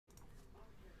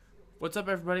What's up,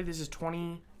 everybody? This is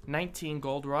 2019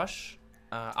 Gold Rush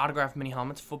autographed mini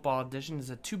helmets football edition. This is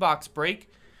a 2-box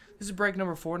break. This is break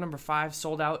number 4. Number 5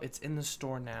 sold out. It's in the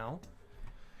store now.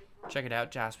 Check it out,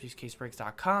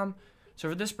 jaspyscasebreaks.com. So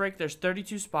for this break, there's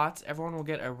 32 spots. Everyone will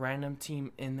get a random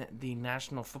team in the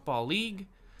National Football League.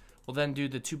 We'll then do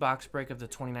the 2-box break of the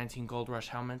 2019 Gold Rush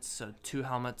helmets. So 2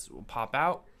 helmets will pop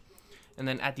out. And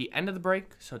then at the end of the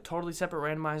break, so totally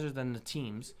separate randomizers than the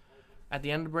teams. At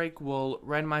the end of the break, we'll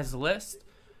randomize the list.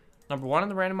 Number 1 on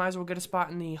the randomizer will get a spot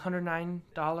in the $109.99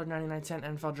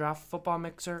 NFL Draft Football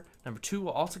Mixer. Number 2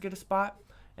 will also get a spot.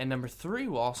 And number 3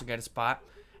 will also get a spot.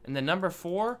 And then number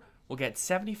 4 will get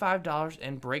 $75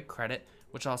 in break credit,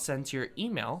 which I'll send to your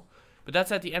email. But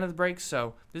that's at the end of the break,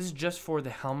 so this is just for the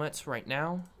helmets right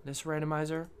now, this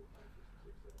randomizer.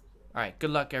 Alright,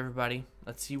 good luck, everybody.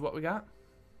 Let's see what we got.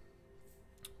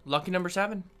 Lucky number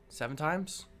 7. 7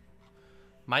 times.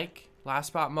 Mike, last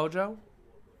spot mojo.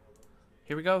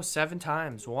 Here we go, 7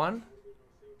 times. 1,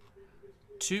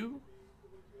 2,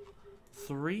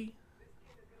 3,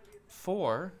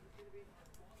 4,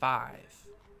 5,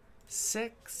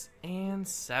 6, and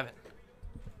 7.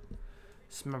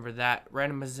 Just remember that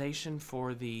randomization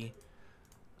for the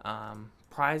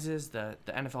prizes, the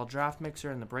NFL Draft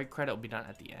Mixer, and the break credit will be done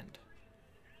at the end.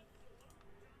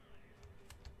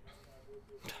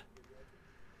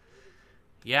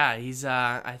 Yeah, he's,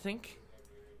 I think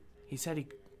he said he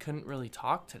couldn't really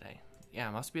talk today. Yeah,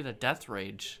 it must be the death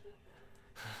rage.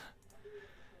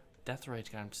 Death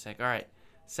rage got him sick. All right,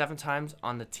 7 times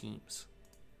on the teams.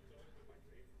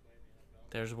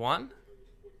 There's 1,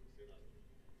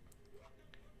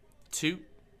 2,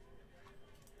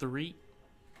 3,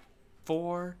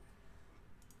 4,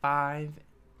 5,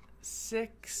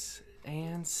 6,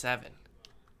 and 7.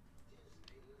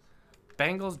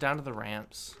 Bengals down to the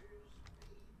Rams.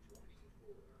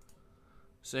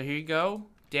 So here you go.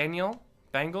 Daniel,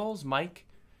 Bengals. Mike,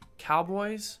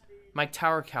 Cowboys. Mike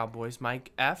Tower, Cowboys.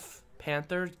 Mike F,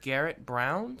 Panthers. Garrett,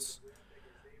 Browns.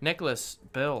 Nicholas,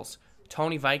 Bills.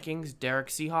 Tony, Vikings. Derek,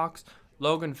 Seahawks.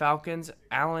 Logan, Falcons.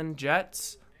 Alan,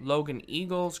 Jets. Logan,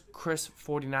 Eagles. Chris,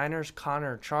 49ers.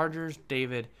 Connor, Chargers.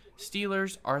 David,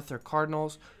 Steelers. Arthur,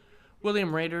 Cardinals.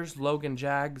 William, Raiders. Logan,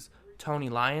 Jags. Tony,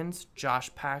 Lions.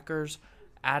 Josh, Packers.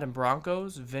 Adam,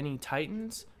 Broncos. Vinny,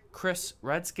 Titans. Chris,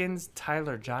 Redskins.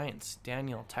 Tyler, Giants.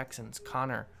 Daniel, Texans.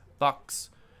 Connor, Bucks.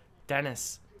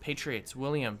 Dennis, Patriots.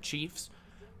 William, Chiefs.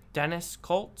 Dennis,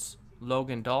 Colts.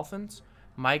 Logan, Dolphins.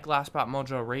 Mike, last spot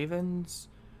mojo, Ravens.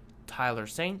 Tyler,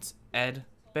 Saints. Ed,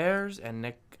 Bears. And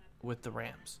Nick with the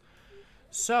Rams.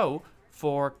 So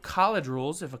for college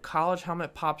rules, if a college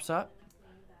helmet pops up,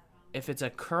 if it's a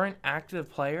current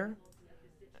active player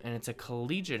and it's a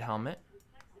collegiate helmet,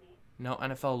 no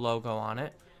NFL logo on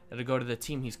it, it'll go to the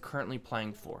team he's currently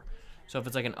playing for. So if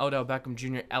it's like an Odell Beckham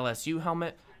Jr. LSU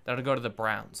helmet, that'll go to the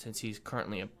Browns since he's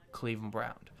currently a Cleveland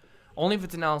Brown. Only if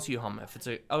it's an LSU helmet. If it's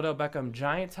an Odell Beckham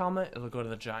Giants helmet, it'll go to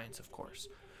the Giants, of course.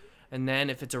 And then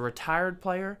if it's a retired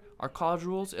player, our college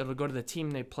rules, it'll go to the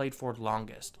team they played for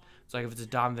longest. So like if it's a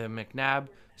Donovan McNabb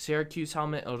Syracuse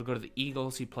helmet, it'll go to the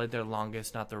Eagles. He played there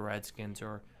longest, not the Redskins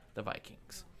or the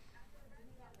Vikings.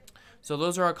 So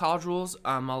those are our college rules.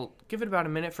 I'll give it about a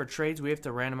minute for trades. We have to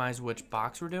randomize which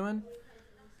box we're doing.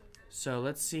 So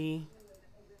let's see.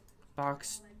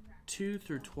 Box 2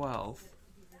 through 12.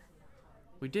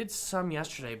 We did some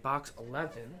yesterday. Box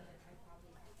 11.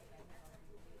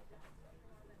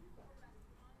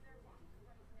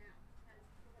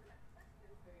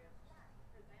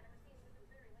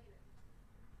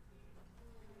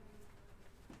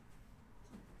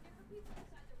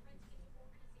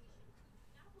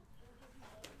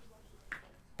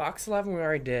 Box 11 we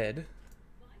already did.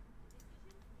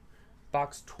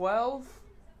 Box 12.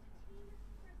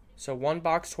 So 1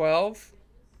 box 12.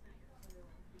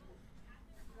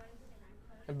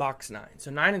 And box 9. So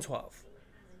 9 and 12.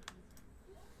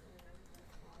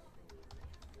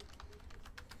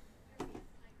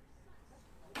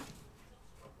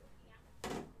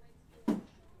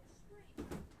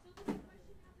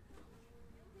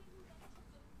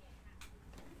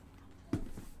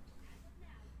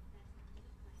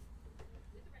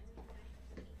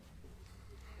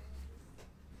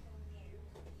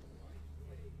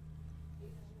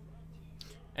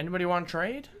 Anybody want to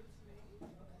trade?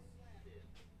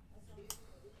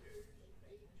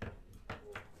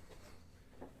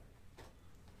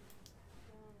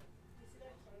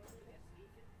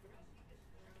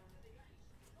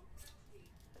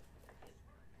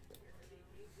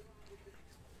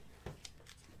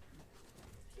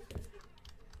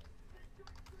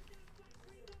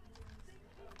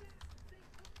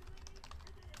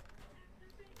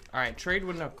 All right, trade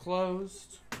window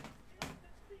closed.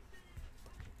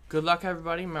 Good luck,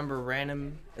 everybody. Remember,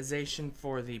 randomization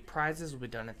for the prizes will be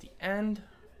done at the end.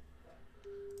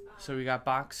 So we got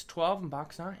box 12 and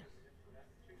box 9.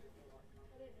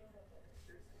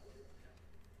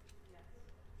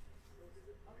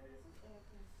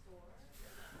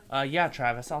 Yeah,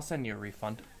 Travis, I'll send you a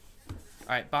refund. All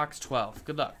right, box 12.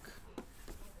 Good luck.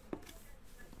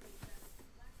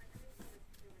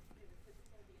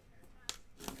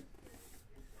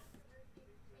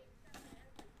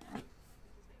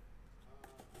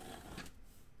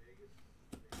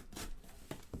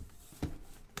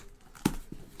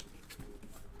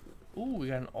 Ooh, we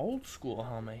got an old school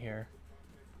helmet here.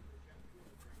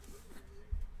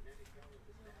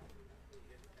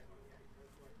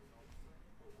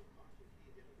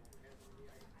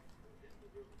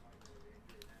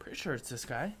 Pretty sure it's this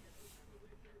guy.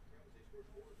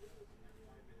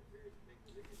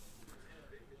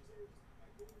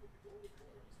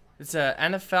 It's a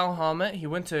NFL helmet. He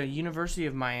went to University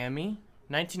of Miami.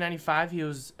 1995, he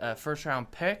was a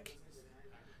first-round pick.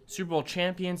 Super Bowl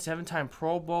champion, 7-time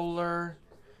Pro Bowler.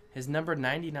 His number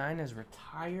 99 is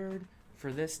retired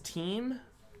for this team.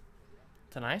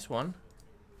 It's a nice one.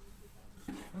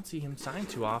 I don't see him signed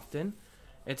too often.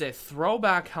 It's a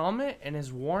throwback helmet and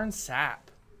is Warren Sapp.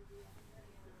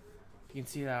 You can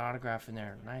see that autograph in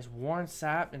there. Nice Warren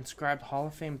Sapp, inscribed Hall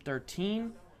of Fame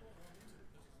 13.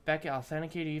 Beckett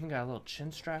authenticated, even got a little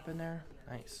chin strap in there.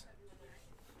 Nice.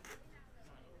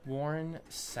 Warren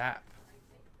Sapp.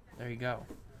 There you go.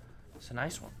 It's a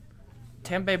nice one.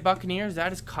 Tampa Bay Buccaneers,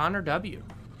 that is Connor W.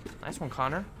 Nice one,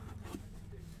 Connor.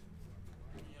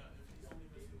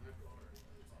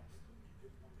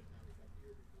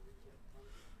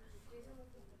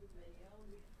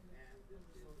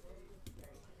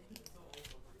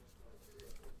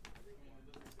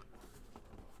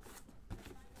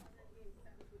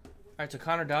 All right, so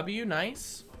Connor W,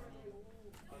 nice.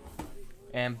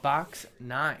 And box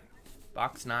 9.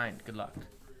 Box 9, good luck.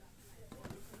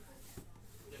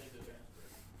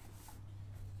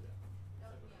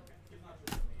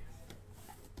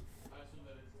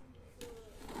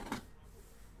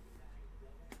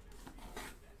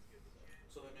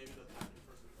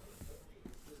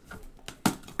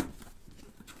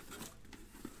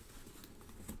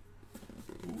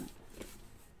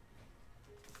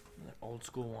 Old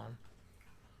school one.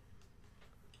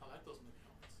 I like those mini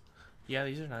helmets. Yeah,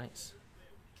 these are nice.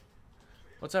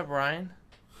 What's up, Ryan?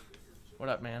 What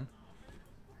up, man?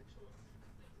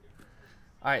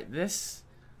 Alright,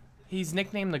 he's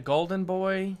nicknamed the Golden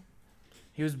Boy.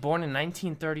 He was born in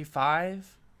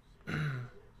 1935.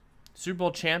 Super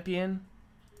Bowl champion.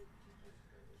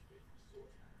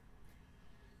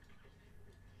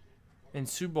 In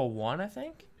Super Bowl 1, I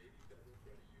think.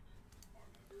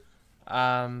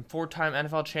 4-time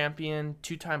NFL champion,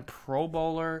 2-time Pro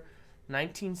Bowler,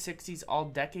 1960s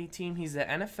All-Decade Team. He's the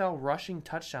NFL rushing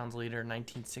touchdowns leader in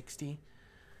 1960.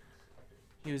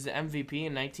 He was the MVP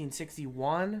in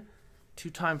 1961,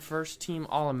 2-time first-team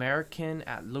All-American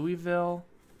at Louisville,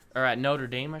 or at Notre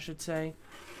Dame, I should say.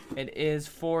 It is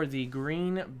for the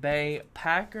Green Bay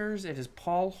Packers. It is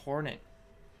Paul Hornung.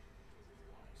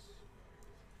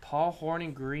 Paul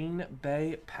Hornung, Green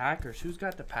Bay Packers. Who's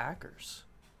got the Packers?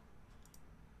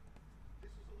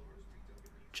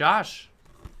 Josh.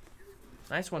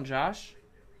 Nice one, Josh.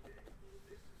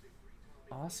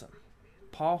 Awesome.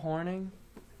 Paul Hornung.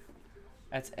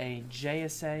 That's a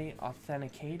JSA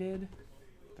authenticated.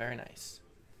 Very nice.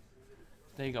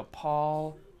 There you go,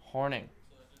 Paul Hornung.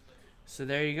 So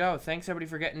there you go. Thanks, everybody,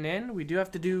 for getting in. We do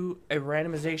have to do a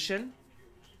randomization.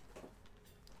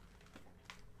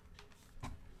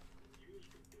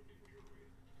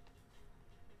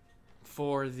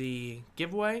 For the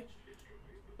giveaway.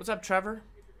 What's up, Trevor?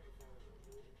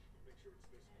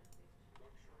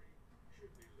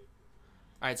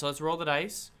 Alright, so let's roll the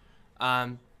dice.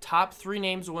 Top 3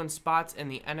 names will win spots in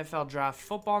the NFL Draft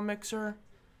Football Mixer.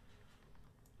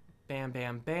 Bam,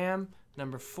 bam, bam.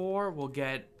 Number 4 will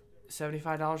get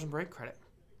 $75 in break credit.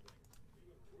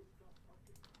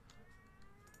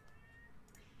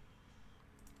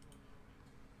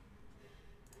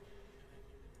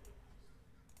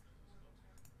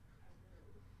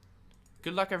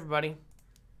 Good luck, everybody.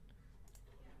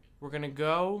 We're going to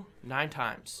go 9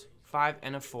 times. 5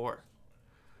 and a 4.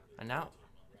 And now,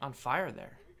 on fire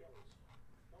there.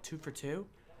 2 for 2.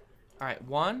 All right,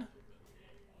 1.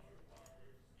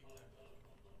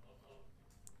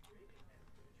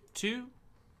 2.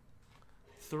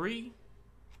 3.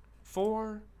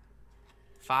 4.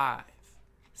 5.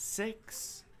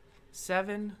 6.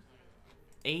 7.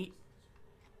 8.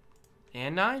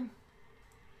 And 9.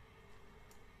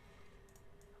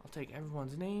 I'll take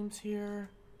everyone's names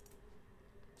here.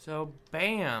 So,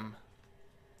 bam.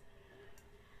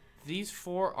 These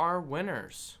 4 are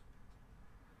winners.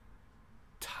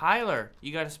 Tyler,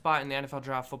 you got a spot in the NFL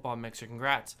Draft Football Mixer.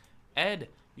 Congrats. Ed,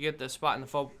 you get the spot in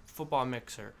the Football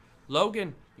Mixer.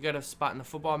 Logan, you got a spot in the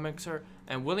Football Mixer.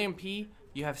 And William P.,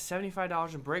 you have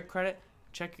 $75 in break credit.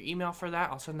 Check your email for that.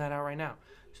 I'll send that out right now.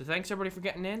 So thanks, everybody, for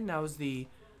getting in. That was the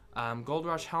Gold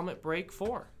Rush Helmet Break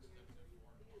 4.